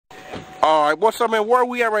All right, what's up, man? Where are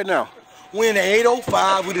we at right now? We're in the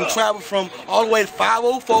 805. We done traveled from all the way to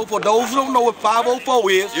 504. For those who don't know what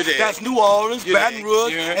 504 is, that's New Orleans, Baton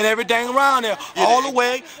Rouge, and everything around there. All the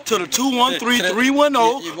way to the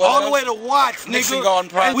 213-310, all the way to Watts, nigga.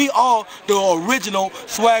 And we are the original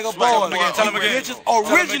Swagger Boys. Tell them again.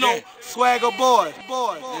 Original Swagger Boys.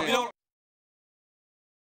 You know?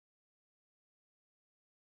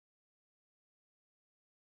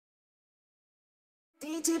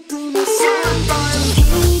 DJ play my sound.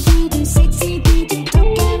 Hey DJ, sexy DJ,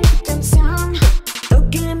 toca mi canción,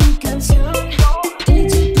 toca mi canción.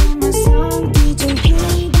 DJ play my song, DJ,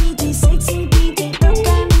 hey DJ, sexy DJ,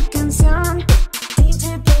 toca mi canción.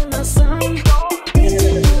 DJ play my song, DJ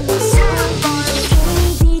play my song.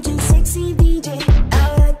 Hey DJ, sexy DJ,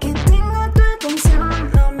 ahora que tengo tu atención,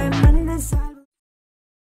 no me mandes algo.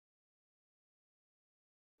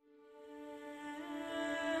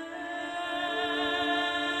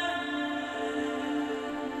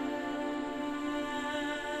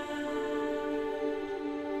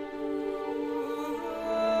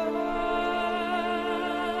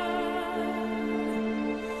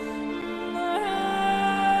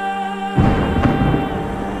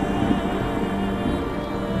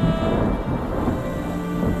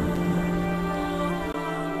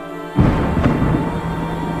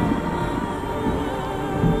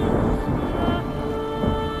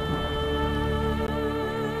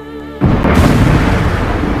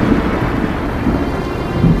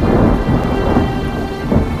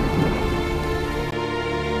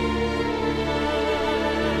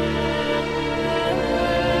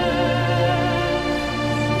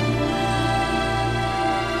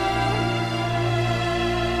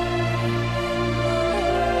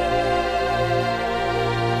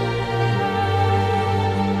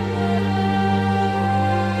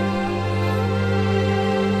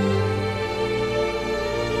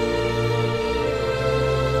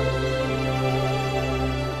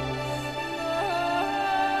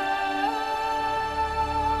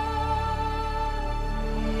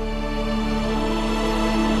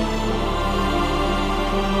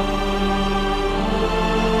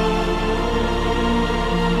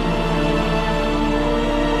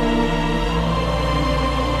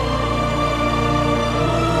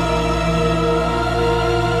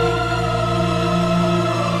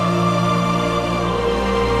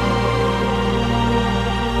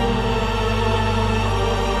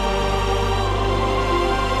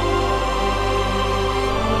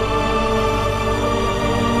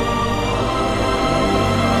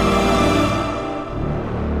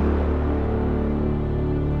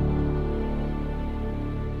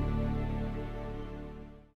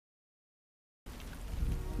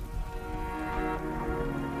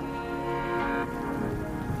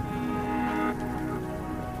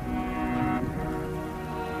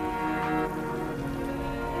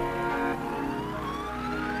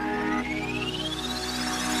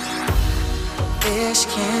 Fish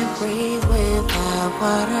can't breathe without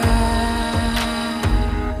water.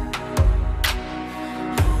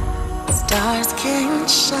 Stars can't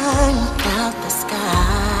shine without the sky.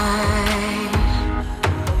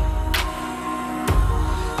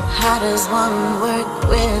 How does one work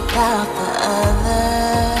without the other?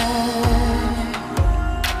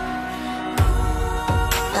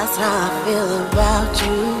 That's how I feel about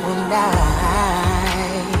you and I.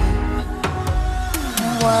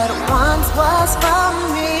 What once was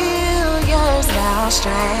familiar is now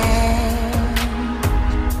strange.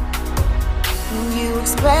 You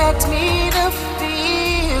expect me to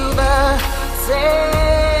feel the same,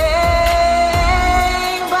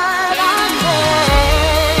 but I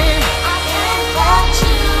can't let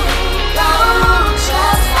you go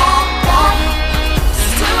just like that.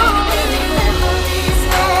 Too many memories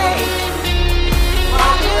made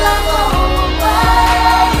while you love go away.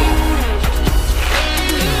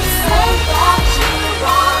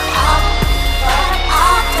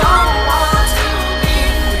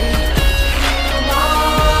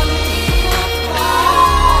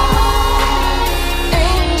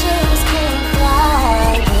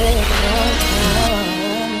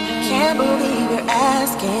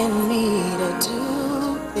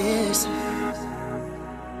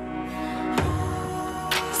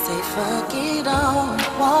 Fuck it all,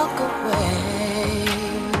 walk away.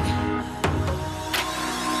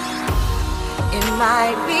 It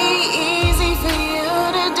might be easy for you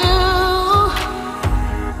to do,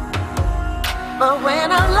 but when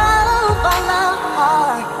I love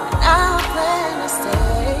hard, and I plan to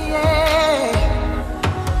stay.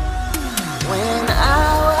 When I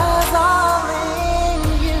was all in,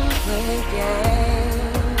 you played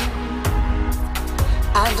games.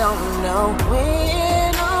 I don't know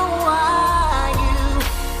when or why.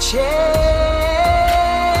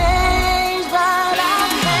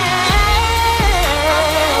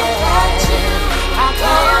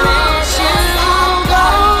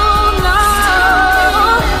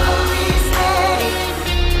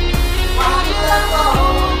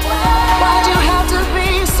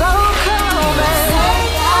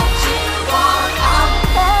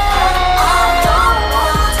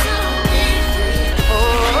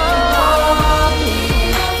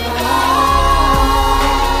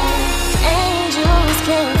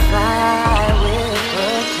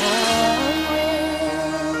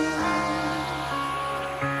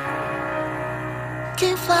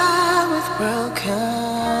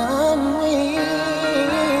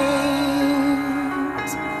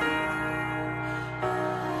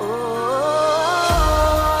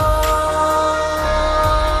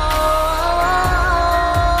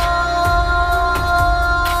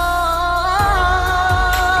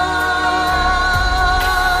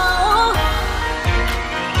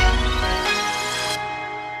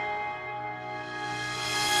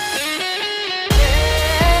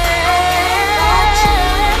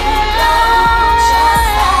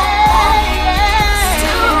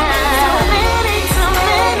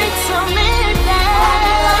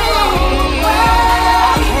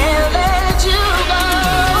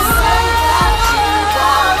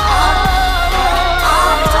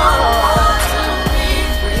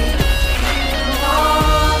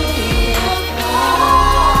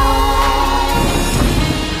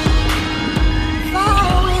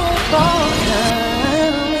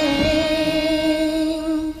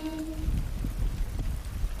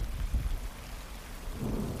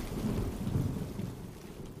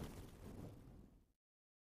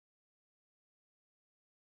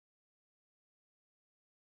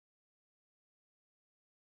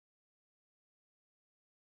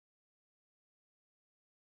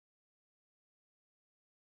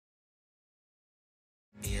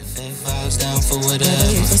 5 down for whatever.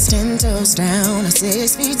 Whether if it's 10 toes down or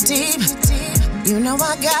 6 feet deep, you know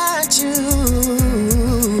I got you.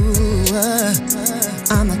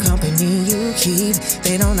 I'm the company you keep.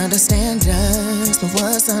 They don't understand us, but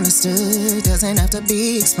what's understood doesn't have to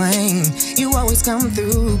be explained. You always come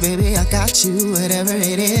through, baby, I got you. Whatever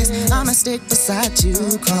it is, I'ma stick beside you.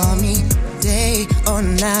 Call me day or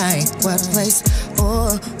night, what place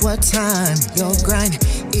or what time. Your grind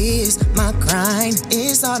is my grind.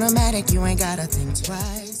 It's automatic, you ain't gotta think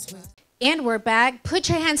twice. And we're back. Put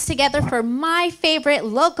your hands together for my favorite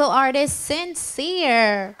local artist,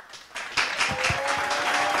 Sincere.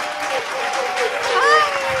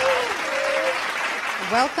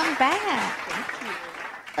 Welcome back.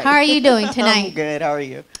 How are you doing tonight? I'm good. How are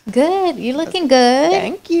you? Good. You're looking good.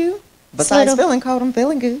 Thank you. Besides feeling cold, I'm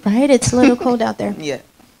feeling good. Right? It's a little cold out there. Yeah.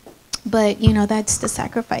 But, you know, that's the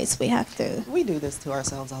sacrifice we have to. We do this to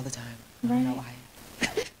ourselves all the time. Right. I don't know why.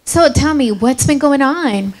 So tell me, what's been going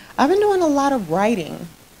on? I've been doing a lot of writing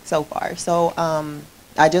so far. So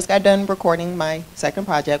I just got done recording my second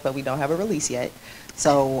project, but we don't have a release yet.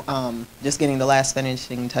 So just getting the last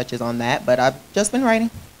finishing touches on that. But I've just been writing.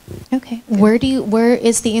 Okay. Where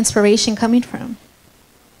is the inspiration coming from?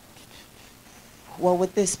 Well,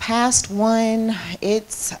 with this past one,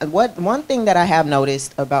 it's one thing that I have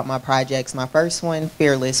noticed about my projects. My first one,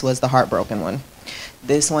 Fearless, was the heartbroken one.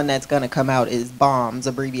 This one that's gonna come out is Bombs,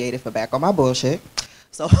 abbreviated for Back on My Bullshit.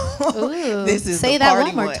 So Ooh, this is say the that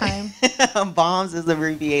party one more time. Bombs is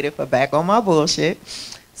abbreviated for Back on My Bullshit.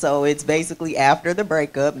 So it's basically after the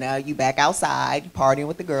breakup. Now you back outside, partying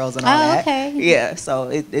with the girls and all that. Okay. Yeah. So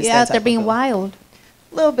it's out there being wild.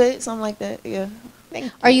 A little bit, something like that. Yeah.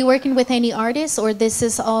 Are you working with any artists, or this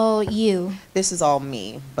is all you? This is all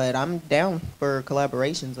me, but I'm down for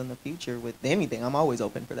collaborations in the future with anything. I'm always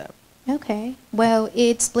open for that. Okay. Well,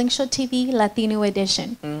 it's Blink Show TV Latino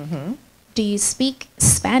edition. Mm-hmm. Do you speak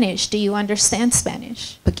Spanish? Do you understand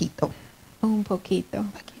Spanish? Poquito. Un poquito.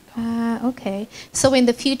 Okay. So in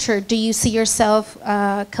the future, do you see yourself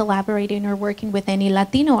collaborating or working with any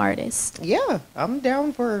Latino artists? Yeah, I'm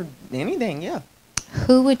down for anything, yeah.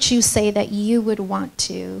 Who would you say that you would want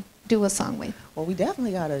to do a song with? Well, we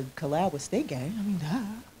definitely got to collab with State Gang. I mean,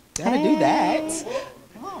 gotta do that.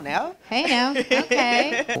 Come on now. Hey now.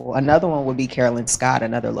 Okay. Another one would be Carolyn Scott,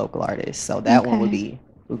 another local artist. So that one would be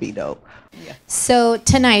dope. Yeah. So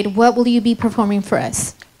tonight, what will you be performing for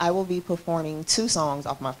us? I will be performing 2 songs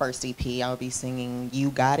off my first EP. I'll be singing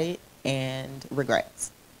You Got It and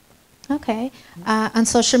Regrets. Okay. On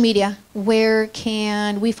social media, where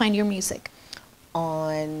can we find your music?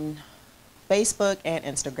 On Facebook and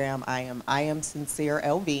Instagram, I am Sincere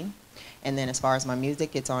LV. And then as far as my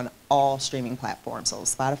music, it's on all streaming platforms. So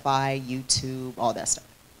Spotify, YouTube, all that stuff.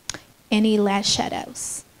 Any last shout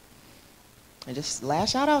outs? And just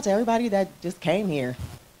last shout out to everybody that just came here.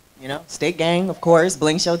 You know, State Gang, of course,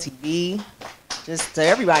 Blink Show TV, just to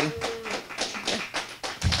everybody.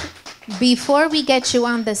 Before we get you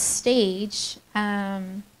on the stage,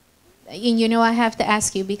 you know I have to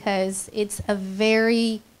ask you because it's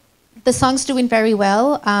the song's doing very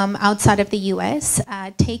well outside of the U.S.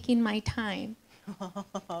 Taking My Time.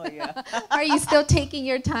 Oh, yeah. Are you still taking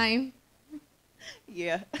your time?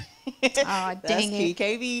 Yeah. Oh, dang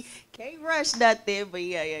it. Can't rush nothing, but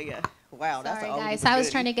yeah. Wow, that's Sorry, guys. I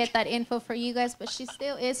was trying to get that info for you guys, but she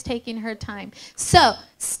still is taking her time. So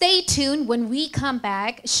stay tuned. When we come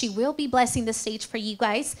back, she will be blessing the stage for you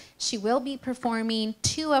guys. She will be performing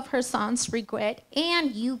 2 of her songs, Regret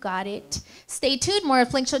and You Got It. Stay tuned. More of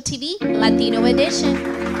Blink Show TV, Latino edition.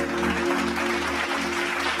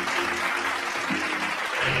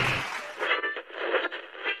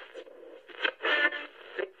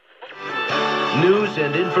 News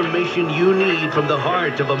and information you need from the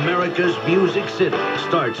heart of America's Music City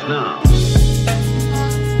starts now.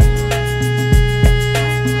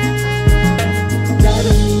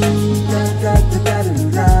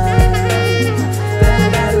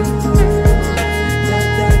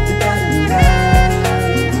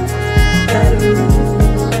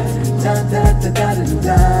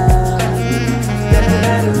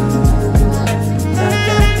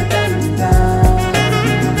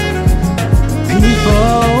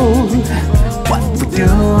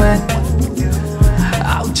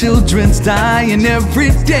 Children's dying every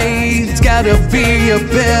day. It's gotta be a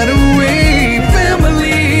better way.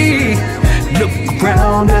 Family, look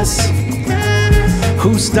around us.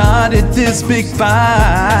 Who started this big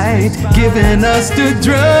fight? Giving us the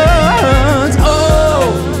drugs. Oh,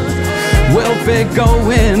 welfare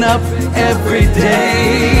going up every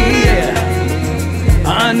day.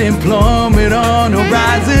 Unemployment on a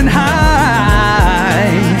rising high.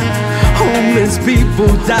 Homeless there's people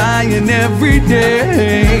dying every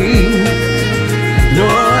day.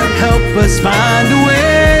 Lord, help us find a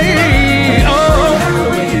way. Oh,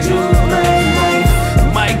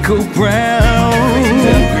 Michael Brown,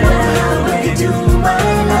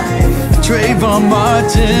 Trayvon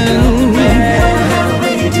Martin,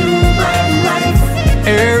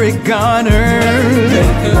 Eric Garner,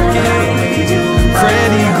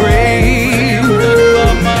 Freddie Gray.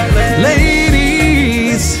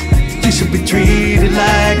 Ladies, you should be treated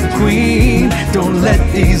like a queen. Don't let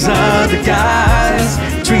these other guys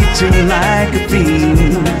treat you like a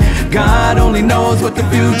fiend. God only knows what the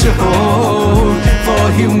future holds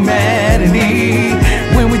for humanity.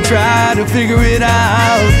 When we try to figure it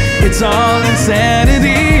out, it's all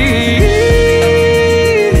insanity.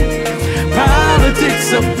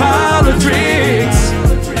 Politics of politics,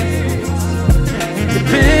 the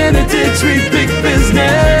penitentiary, big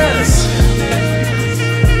business,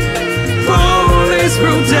 police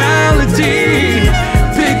brutality,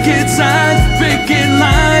 picket signs, picket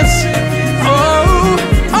lines. Oh,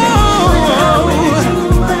 oh,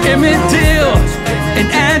 oh. Emmett Till and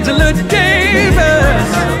Angela Davis,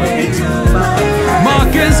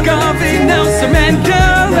 Marcus Garvey, Nelson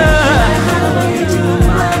Mandela,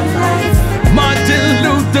 Martin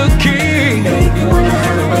Luther King,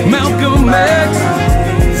 Malcolm X.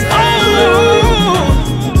 Oh,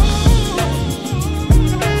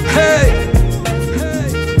 hey,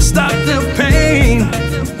 stop the pain,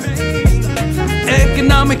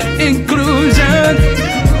 economic inclusion,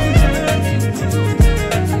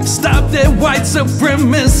 stop that white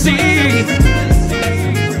supremacy.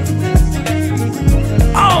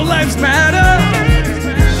 All lives matter.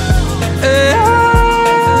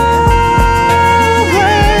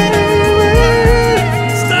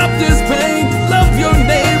 Stop this pain, love your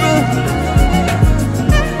neighbor.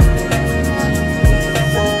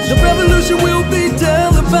 The revolution will be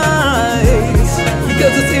televised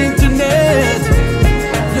because it's internet.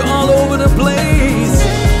 You're all over the place.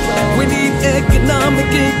 We need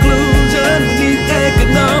economic inclusion. We need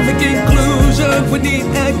economic inclusion. We need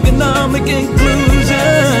economic inclusion.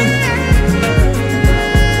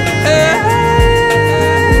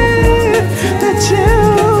 The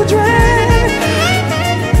children.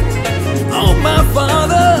 Oh, my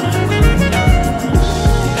Father.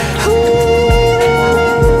 Ooh,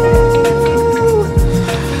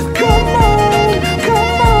 come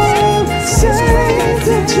on, save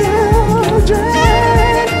the children.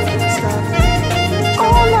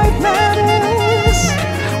 All life matters.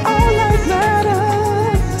 All life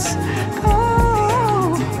matters. Oh,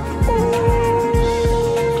 ooh.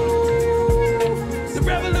 The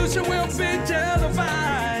revolution will be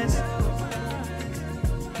televised.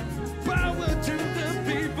 Power to the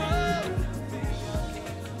people.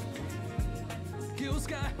 Kill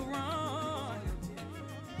Sky Haran.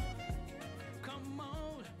 Come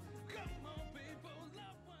on, people,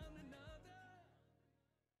 love one another.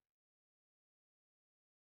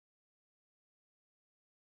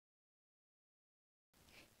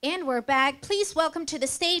 And we're back. Please welcome to the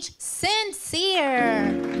stage,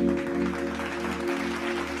 Sincere.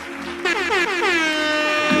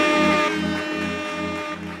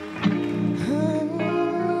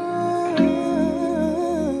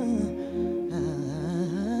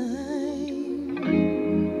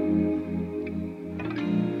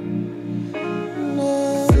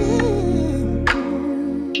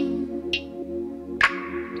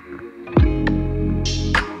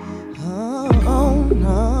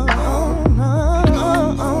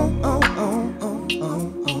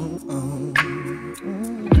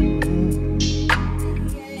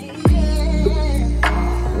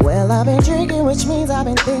 Well, I've been drinking, which means I've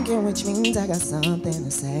been thinking, which means I got something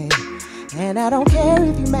to say. And I don't care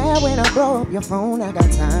if you mad when I blow up your phone, I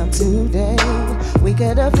got time today. We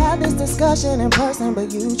could have had this discussion in person,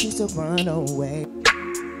 but you choose to run away.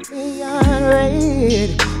 Beyond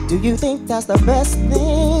red, do you think that's the best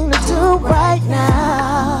thing to do right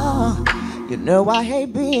now? You know I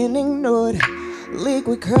hate being ignored.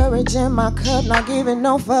 Liquid courage in my cup, not giving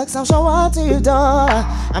no fucks, I'll show up to your door.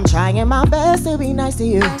 I'm trying my best to be nice to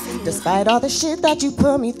you, despite all the shit that you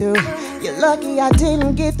put me through. You're lucky I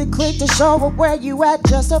didn't get the click to show up where you at,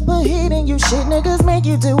 just to put heat in you. Shit niggas make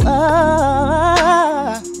you do.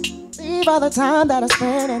 Leave all the time that I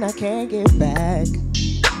spent and I can't get back.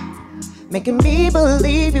 Making me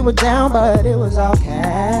believe you were down, but it was all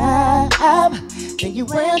cap. Then you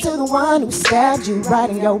ran to the one who stabbed you right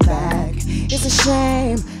in your back. It's a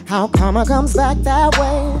shame how karma comes back that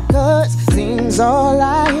way, 'cause seems all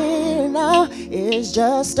I hear now is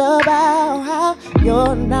just about how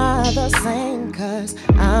you're not the same. Cause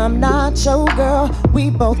I'm not your girl. We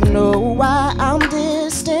both know why I'm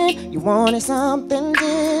distant. You wanted something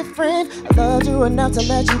different. I loved you enough to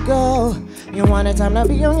let you go. You wanted time to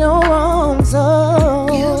be on your own, so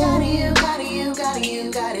You got it, you got it, you got it,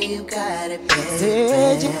 you got it, you got it, baby.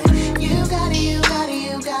 said You got it, you got it,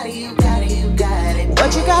 you got it, you got it, you got it.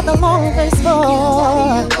 what you got the long face for?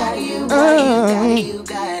 You got it, you got it, you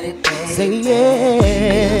got it, baby. Say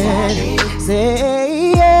yeah,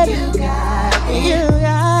 say yeah. You got it, You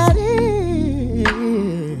got it,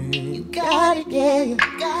 you got it, yeah. you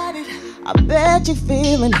got it. I bet you're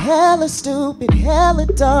feeling hella stupid, hella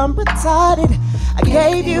dumb, retarded. I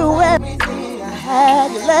gave you everything I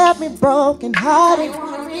had, you left me broken hearted.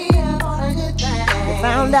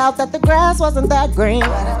 Found out that the grass wasn't that green.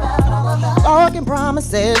 Broken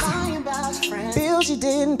promises, bills you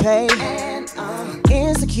didn't pay,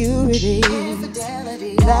 insecurity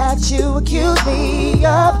that you accused me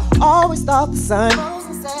of. Always thought the sun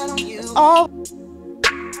all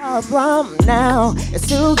from now. It's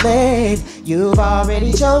too late. You've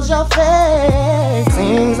already chose your fate.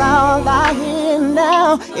 Seems all I hear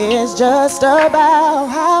now is just about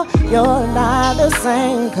how you're not the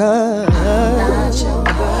same. Cause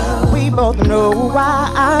we both know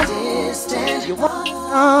why I'm distant. You want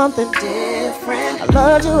something different. I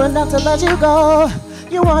loved you enough to let you go.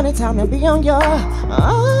 You wanted time to be on your own.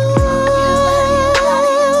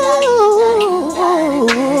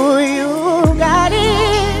 You got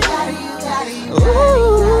it.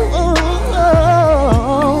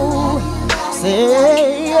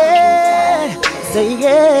 Say yeah, say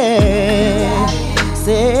yeah,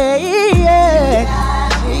 say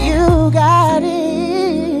yeah. You got it,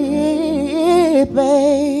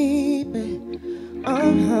 baby.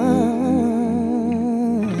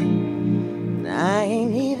 I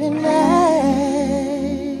ain't even mad,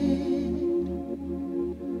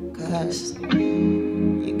 cause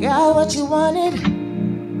you got what you wanted,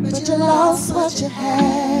 but you lost what you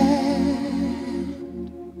had.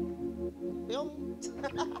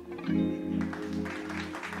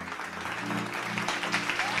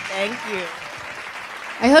 Thank you.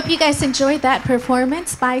 I hope you guys enjoyed that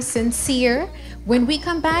performance by Sincere. When we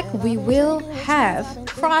come back, we will have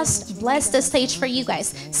Frost bless the stage for you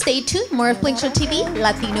guys. Stay tuned, more of Blink Show TV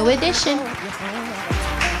Latino edition.